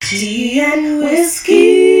Tea and whiskey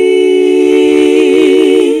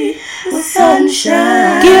with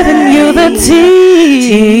sunshine. Giving you the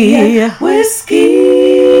tea and whiskey.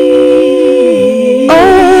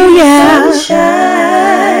 Oh yeah.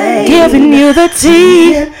 Sunshine. Giving you the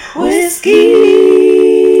tea and whiskey.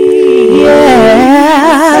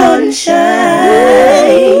 Yeah. Sunshine.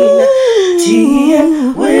 Tea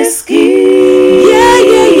and whiskey. Yeah.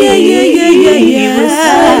 With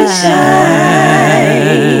sunshine.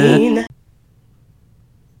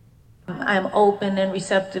 I am open and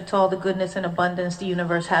receptive to all the goodness and abundance the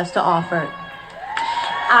universe has to offer.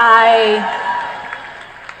 I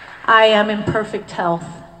am in perfect health.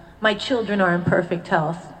 My children are in perfect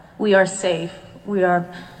health. We are safe. We are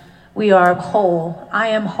whole. I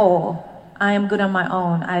am whole. I am good on my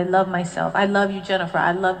own. I love myself. I love you, Jennifer.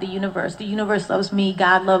 I love the universe. The universe loves me.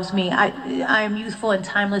 God loves me. I am youthful and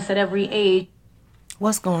timeless at every age.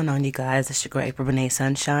 What's going on, you guys? It's your girl April Renee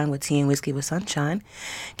Sunshine with Tea and Whiskey with Sunshine,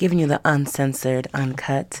 giving you the uncensored,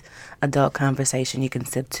 uncut, adult conversation you can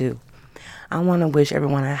sip to. I want to wish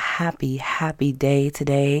everyone a happy day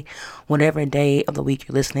today, whatever day of the week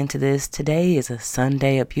you're listening to this. Today is a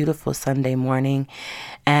Sunday, a beautiful Sunday morning,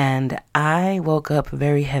 and I woke up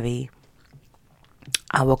very heavy.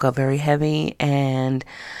 And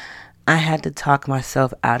I had to talk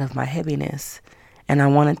myself out of my heaviness, and I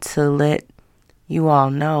wanted to let you all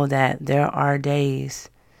know that there are days,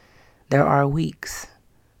 there are weeks,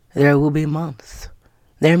 there will be months,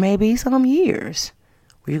 there may be some years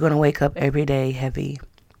where you're going to wake up every day heavy,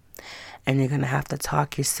 and you're going to have to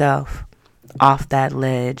talk yourself off that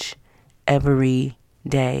ledge every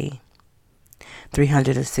day,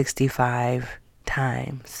 365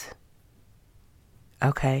 times,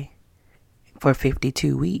 okay, for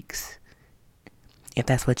 52 weeks. If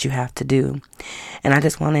that's what you have to do. And I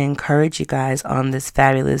just want to encourage you guys on this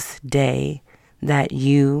fabulous day that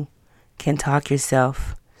you can talk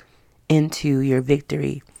yourself into your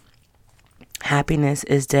victory. Happiness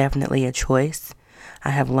is definitely a choice.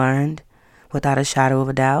 I have learned without a shadow of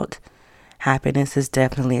a doubt. Happiness is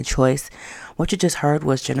definitely a choice. What you just heard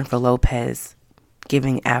was Jennifer Lopez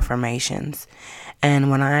giving affirmations. And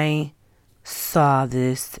when I saw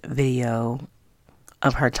this video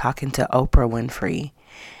of her talking to Oprah Winfrey,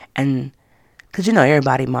 and because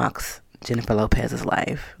everybody mocks Jennifer Lopez's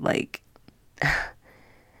life, like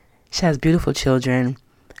she has beautiful children,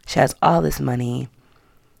 she has all this money,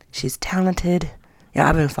 she's talented.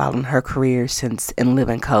 I've been following her career since In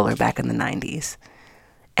Living Color back in the 90s,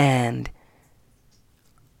 and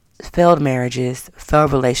failed marriages,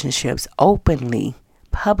 failed relationships, openly,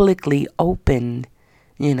 publicly opened,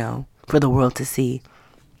 for the world to see.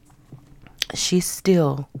 She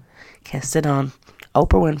still can sit on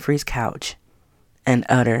Oprah Winfrey's couch and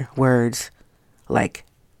utter words like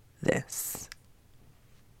this.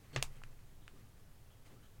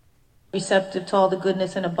 Receptive to all the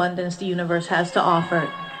goodness and abundance the universe has to offer.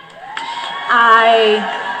 I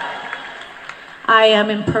am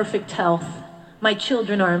in perfect health. My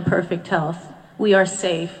children are in perfect health. We are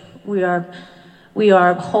safe. We are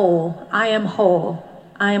whole. I am whole.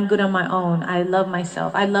 I am good on my own. I love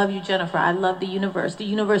myself. I love you, Jennifer. I love the universe. The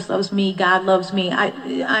universe loves me. God loves me.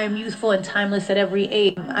 I am youthful and timeless at every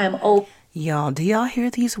age. I am old. Y'all, do y'all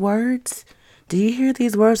hear these words? Do you hear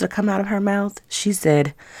these words that come out of her mouth? She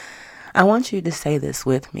said, I want you to say this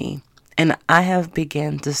with me. And I have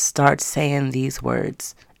begun to start saying these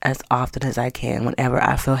words as often as I can whenever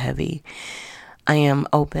I feel heavy. I am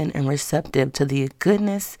open and receptive to the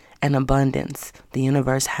goodness and abundance the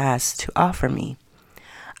universe has to offer me.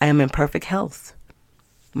 I am in perfect health.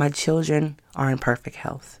 My children are in perfect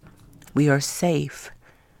health. We are safe.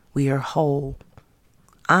 We are whole.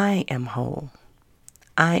 I am whole.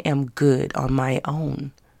 I am good on my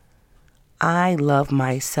own. I love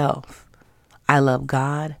myself. I love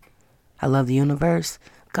God. I love the universe.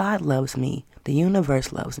 God loves me. The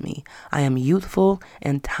universe loves me. I am youthful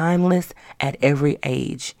and timeless at every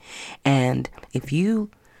age. And if you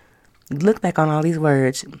look back on all these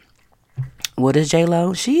words, what is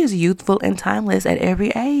J-Lo? She is youthful and timeless at every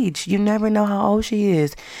age. You never know how old she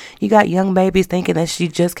is. You got young babies thinking that she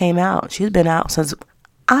just came out. She's been out since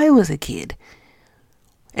I was a kid.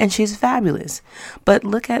 And she's fabulous. But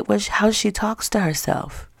look at how she talks to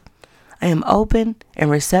herself. I am open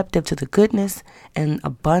and receptive to the goodness and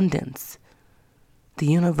abundance the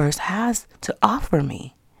universe has to offer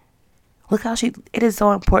me. Look how it is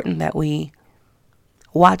so important that we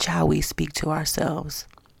watch how we speak to ourselves.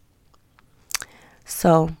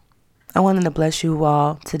 So I wanted to bless you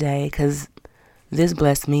all today because this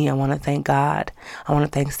blessed me. I want to thank God. I want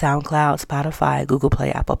to thank SoundCloud, Spotify, Google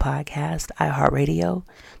Play, Apple Podcasts, iHeartRadio,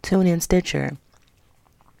 TuneIn, Stitcher.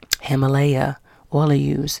 Himalaya, all of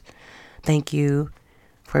yous. Thank you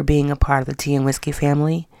for being a part of the Tea and Whiskey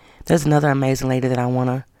family. There's another amazing lady that I want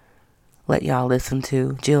to let y'all listen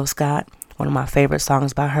to, Jill Scott. One of my favorite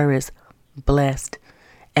songs by her is Blessed.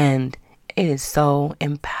 And it is so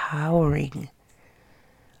empowering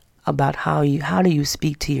about how do you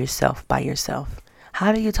speak to yourself by yourself?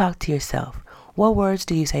 How do you talk to yourself? What words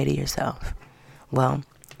do you say to yourself? Well,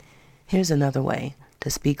 here's another way to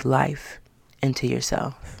speak life into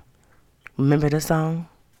yourself. Remember the song?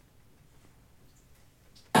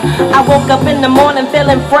 I woke up in the morning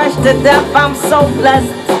feeling fresh to death. I'm so blessed.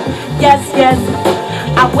 Yes, yes.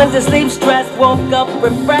 I went to sleep stressed, woke up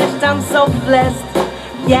refreshed. I'm so blessed.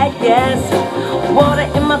 Yeah, yes. Water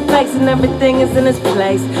in my face and everything is in its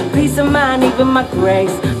place. Peace of mind, even my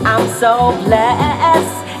grace. I'm so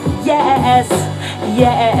blessed. Yes,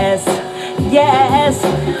 yes, yes.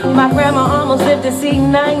 My grandma almost lived to see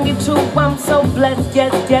 92. I'm so blessed.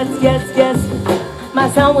 Yes, yes, yes, yes. My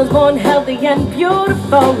son was born healthy and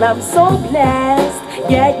beautiful. I'm so blessed.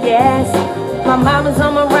 Yeah, yes. My mama's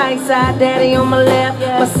on my right side, daddy on my left.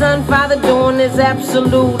 My son, father doing is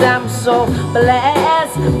absolute. I'm so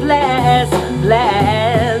blessed, blessed,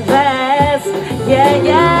 blessed, blessed. Yeah,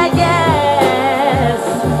 yeah, yes.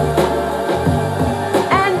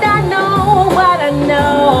 And I know what I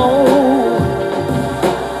know.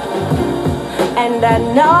 And I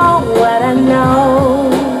know what I know.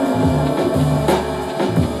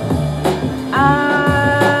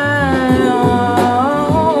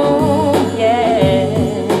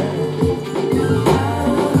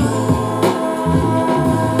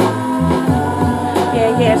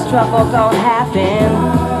 Trouble gon' happen,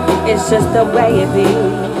 it's just the way it be.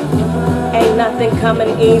 Ain't nothing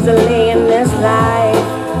coming easily in this life.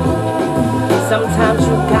 Sometimes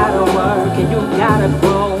you gotta work and you gotta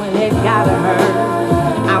grow and it gotta hurt.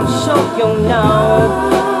 I'm sure you know.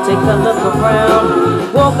 Take a look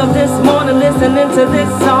around. Woke up this morning listening to this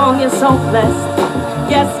song. You're so blessed.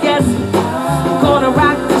 Yes, yes. Gonna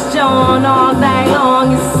rock this joint all day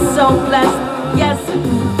long. You're so blessed. Yes.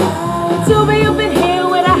 To be up in here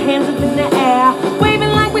with our hands up in the air,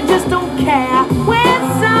 waving like we just don't care. We're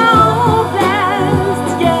so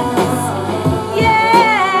blessed, yes,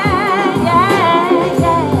 yeah, yeah, yeah.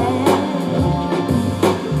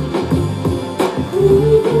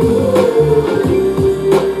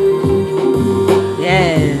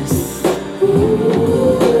 Yes.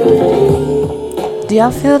 Do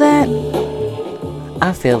y'all feel that?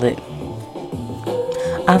 I feel it.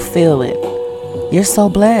 I feel it. You're so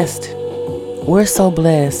blessed. We're so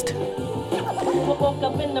blessed.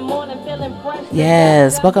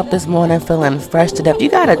 Yes, woke up this morning feeling fresh to death.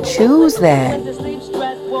 You gotta choose that.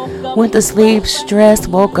 Went to sleep stressed,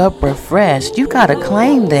 woke up refreshed. You gotta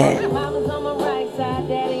claim that.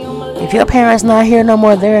 If your parents not here no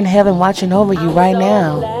more, they're in heaven watching over you right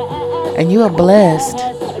now. And you are blessed.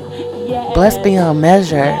 Blessed beyond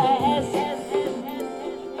measure.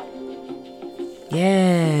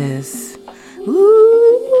 Yes.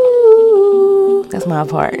 Ooh, that's my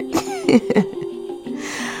part.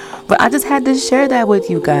 But I just had to share that with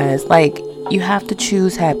you guys. Like, you have to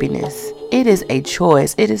choose happiness. It is a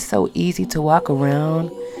choice. It is so easy to walk around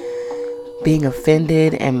being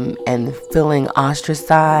offended and feeling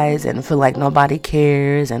ostracized and feel like nobody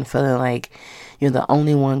cares and feeling like you're the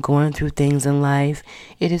only one going through things in life.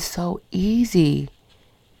 It is so easy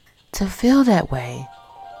to feel that way.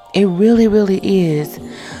 It really, really is.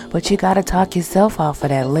 But you got to talk yourself off of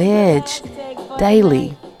that ledge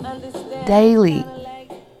daily. Daily.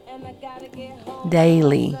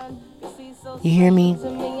 Daily. You hear me?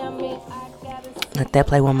 Let that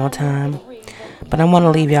play one more time. But I want to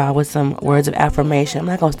leave y'all with some words of affirmation. I'm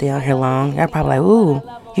not going to stay out here long. Y'all probably like, ooh,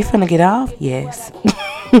 you finna get off? Yes.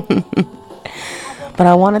 But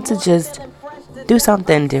I wanted to just do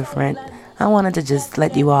something different. I wanted to just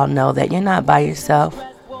let you all know that you're not by yourself.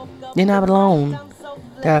 You're not alone.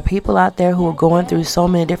 There are people out there who are going through so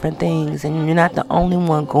many different things, and you're not the only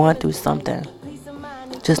one going through something.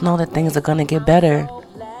 Just know that things are going to get better.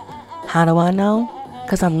 How do I know?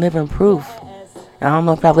 Because I'm living proof. I don't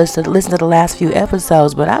know if I've listened to the last few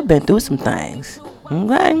episodes, but I've been through some things.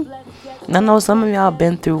 Okay? I know some of y'all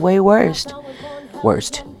been through way worse.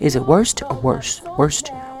 Worst. Is it worst or worse?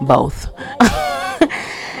 Worst. Both.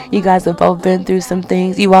 You guys have both been through some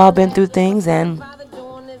things. You all been through things, and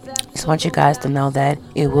just want you guys to know that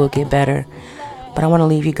it will get better. But I want to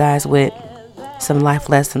leave you guys with some life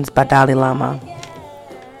lessons by Dalai Lama.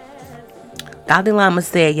 Dalai Lama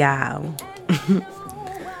said, y'all,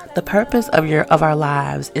 the purpose of our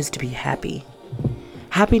lives is to be happy.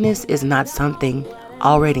 Happiness is not something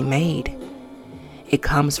already made. It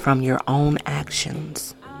comes from your own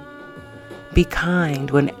actions. Be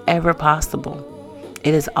kind whenever possible.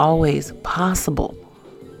 It is always possible.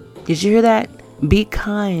 Did you hear that? Be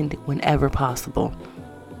kind whenever possible.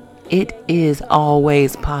 It is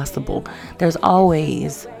always possible. There's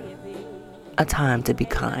always a time to be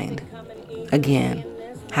kind. Again,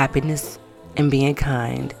 happiness and being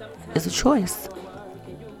kind is a choice.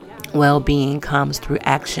 Well-being comes through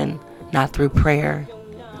action, not through prayer.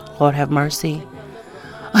 Lord have mercy.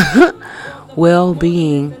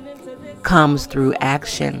 Well-being comes through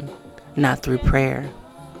action, not through prayer.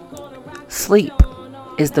 Sleep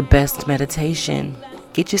is the best meditation.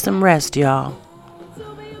 Get you some rest, y'all.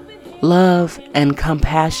 Love and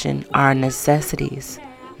compassion are necessities,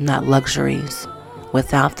 not luxuries.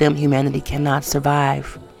 Without them, humanity cannot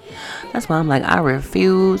survive. That's why I'm like, I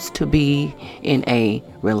refuse to be in a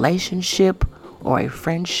relationship or a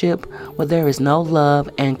friendship where there is no love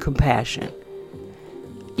and compassion.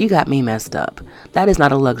 You got me messed up. That is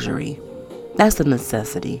not a luxury. That's a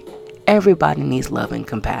necessity. Everybody needs love and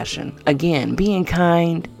compassion. Again, being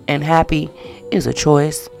kind and happy is a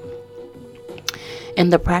choice. In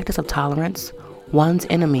the practice of tolerance, one's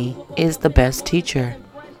enemy is the best teacher.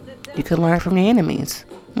 You can learn from your enemies,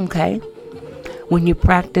 okay? When you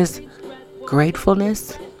practice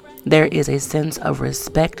gratefulness, there is a sense of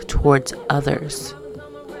respect towards others.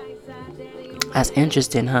 That's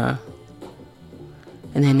interesting, huh?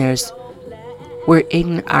 And then there's where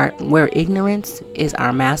ignorance is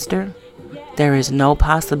our master, there is no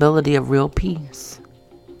possibility of real peace.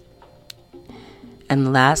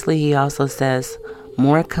 And lastly, he also says,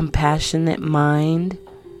 more compassionate mind,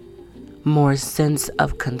 more sense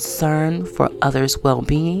of concern for others'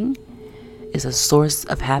 well-being is a source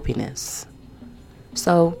of happiness.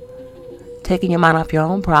 So, taking your mind off your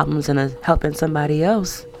own problems and helping somebody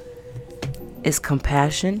else is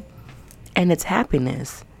compassion and it's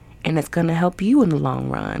happiness. And it's going to help you in the long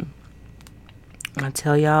run. I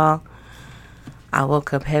tell y'all, I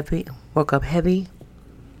woke up heavy,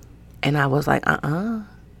 and I was like,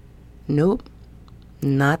 nope,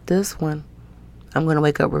 not this one. I'm going to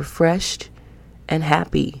wake up refreshed and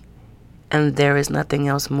happy. And there is nothing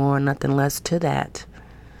else more, nothing less to that.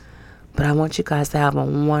 But I want you guys to have a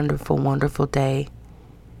wonderful, wonderful day.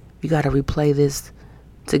 You got to replay this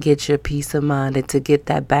to get your peace of mind and to get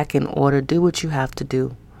that back in order. Do what you have to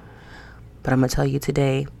do. But I'm going to tell you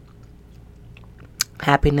today,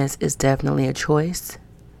 happiness is definitely a choice.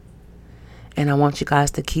 And I want you guys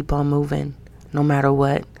to keep on moving no matter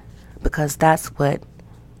what, because that's what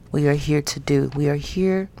we are here to do. We are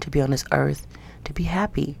here to be on this earth, to be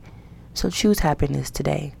happy. So choose happiness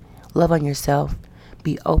today. Love on yourself.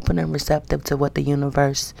 Be open and receptive to what the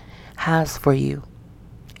universe has for you.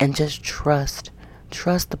 And just trust.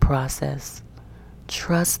 Trust the process.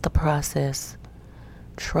 Trust the process.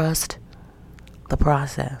 Trust the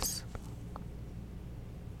process.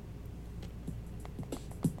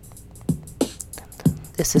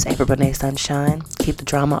 This is April Bonet Sunshine. Keep the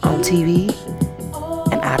drama on TV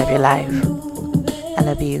and out of your life. I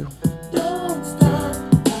love you.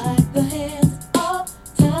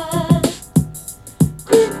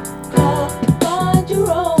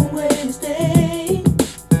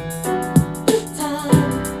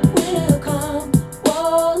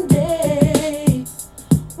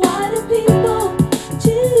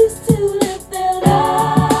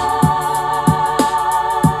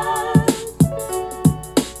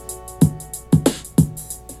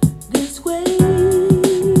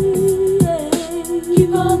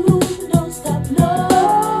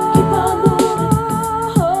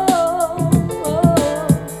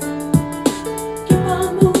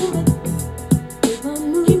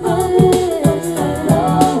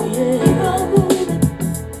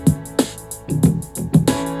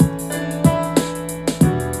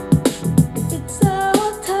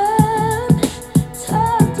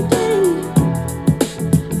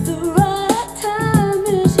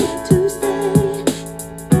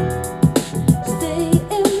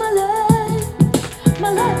 My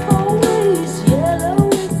life always yellow.